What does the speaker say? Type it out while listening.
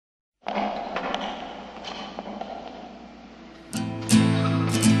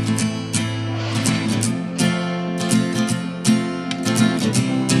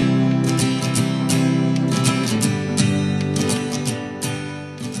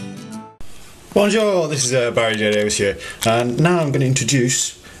Bonjour, this is Barry J. Davis here, and now I'm going to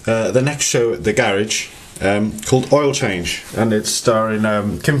introduce the next show at the garage called Oil Change, and it's starring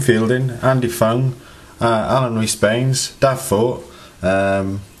Kim Fielding, Andy Fung, Alan Rees Baines, Dav Fort,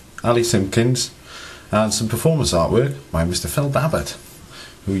 Ali Simpkins, and some performance artwork by Mr. Phil Babbitt,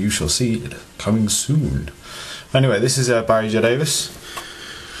 who you shall see coming soon. Anyway, this is Barry J. Davis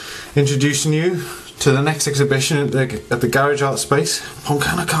introducing you to the next exhibition at the Garage Art Space,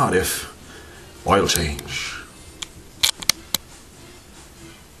 Pontcanna, Cardiff. Oil Change.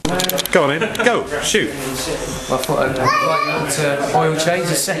 Go on in, go, shoot. Well, I thought I'd invite you to Oil Change,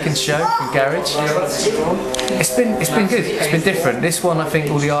 the second show from Garage. It's been good, it's been different. This one I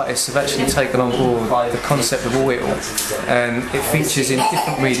think all the artists have actually taken on board the concept of oil, and it features in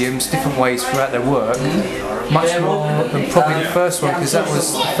different mediums, different ways throughout their work, much more than probably the first one, because that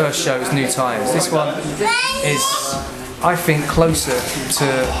was the first show, it was New Times. This one is, I think, closer to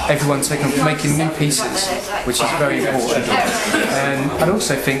everyone making new pieces, which is very important. And I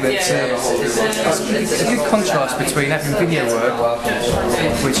also think that it's a good contrast between having video work,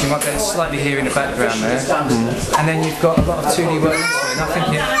 which you might get slightly hear in the background there, and then you've got a lot of 2D work into it, and I think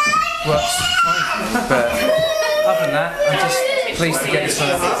it works fine. But other than that, I'm just pleased to get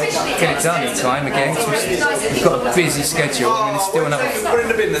it done in time again. We've got a busy schedule, and there's still another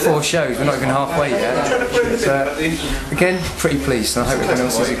 4 shows. We're not even halfway yet. But again, pretty pleased, and I hope everyone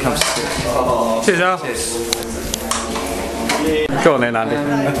else as it comes to it. Cheers, Al. Cheers. Go on in, Andy. I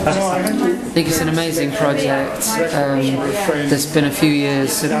think it's an amazing project. There's been a few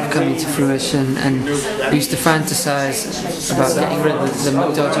years that have come into fruition, and we used to fantasise about getting rid of the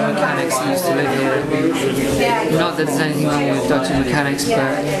dodgy mechanics that used to live here. Not that there's anything wrong with dodgy mechanics,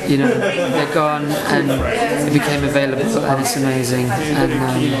 but you know, they're gone and it became available, and it's amazing. And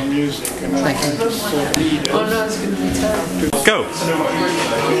thank you. Oh no, it's going to be terrible. Go.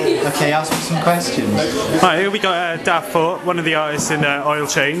 Okay, ask me some questions. Right, here we got Dav Fort, one of the artists in Oil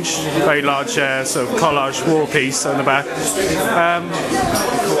Change. Very large sort of collage wall piece on the back.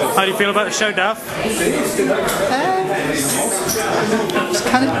 How do you feel about the show, Dav? It's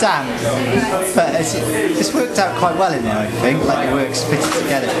kind of damp, but it's worked out quite well in there, I think. Like the work's fitted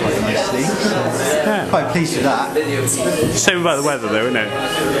together quite nicely. So quite pleased with that. Same about the weather though, isn't it?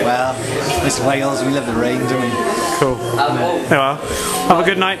 Well, it's Wales, we love the rain, don't we? Cool. There you are. Have a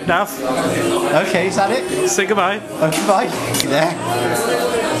good night, Dav. Okay, is that it? Say goodbye. Okay, bye. You there?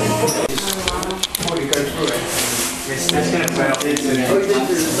 Bit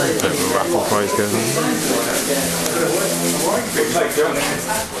of a raffle prize going on.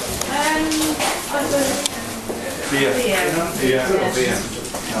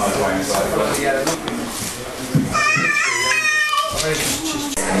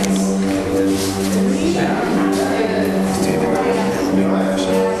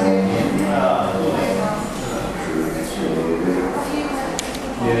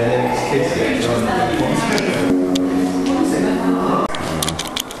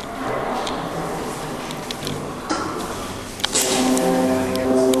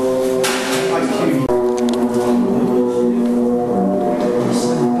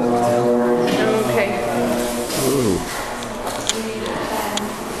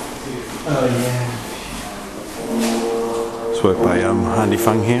 It's work by Andy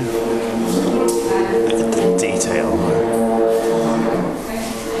Fung here. Look at the detail.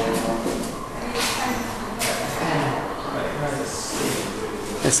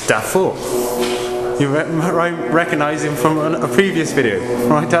 It's Dav Fort. You recognise him from a previous video,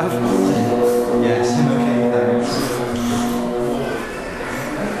 right, Dav? Yes,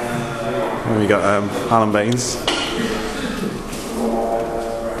 And we got Alan Baines.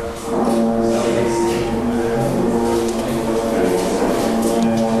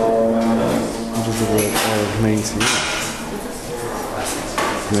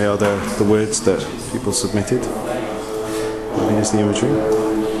 They are the words that people submitted. And here's the imagery.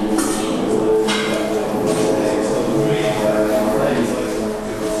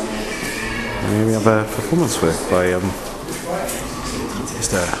 And here we have a performance work by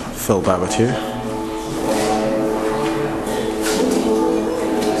Mr. Phil Babbitt here.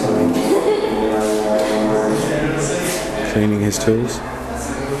 Cleaning his tools.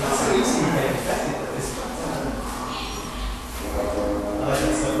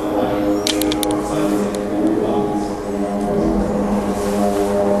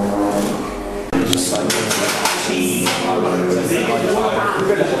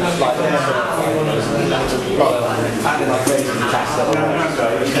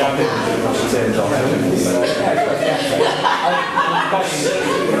 Like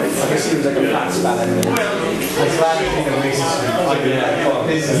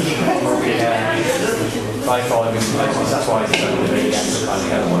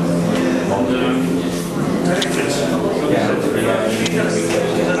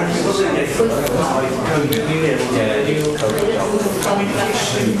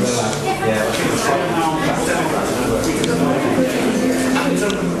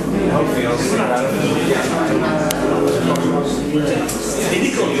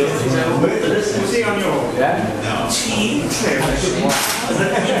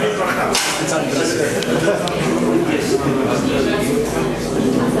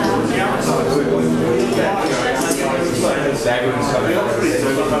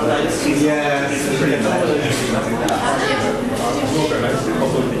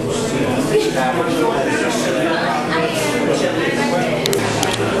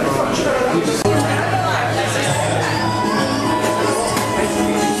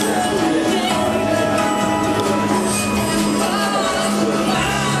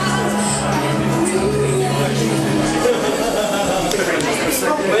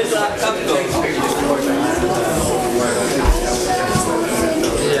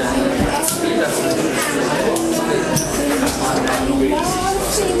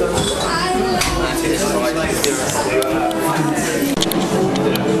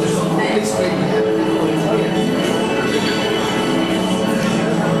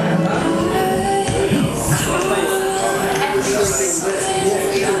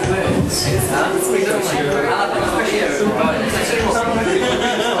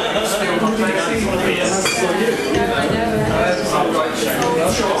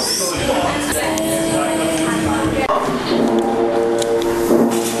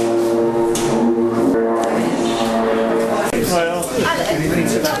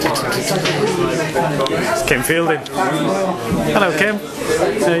Kim Fielding. Hello Kim,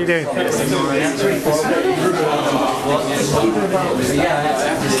 how are you doing?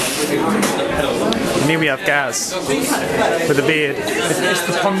 And here we have Gaz with a beard. It's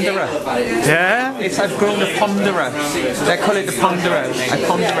the ponderer. Yeah? I've grown a ponderer. They call it the ponderer. I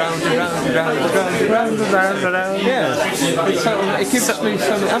ponder round and round and round and round and round and round and round. Yeah. So it gives me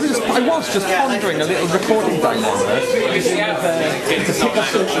so many. I was just pondering a little recording down there to pick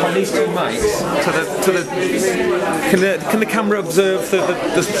up on these two mics. Can the camera observe the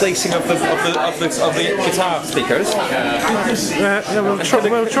placing of the guitar speakers?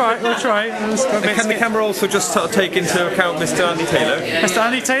 We'll try. And can the camera also just sort of take into account Mr. Andy Taylor? Mr.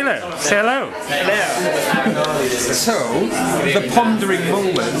 Andy Taylor, say hello. So, the pondering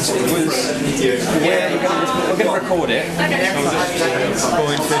moment was where we're going to record it. I'm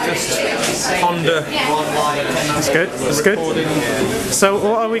going to just ponder. That's good, that's good. So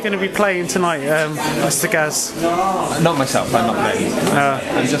what are we going to be playing tonight, Mr. Gaz? Not myself, I'm not playing.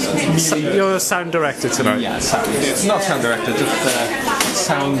 I'm just you're a sound director tonight? Yeah, it's not sound director, just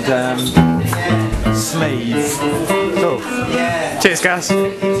sound slave. Cool. Cheers, Gaz.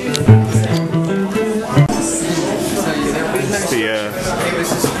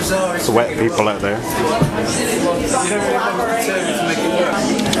 The wet people out there.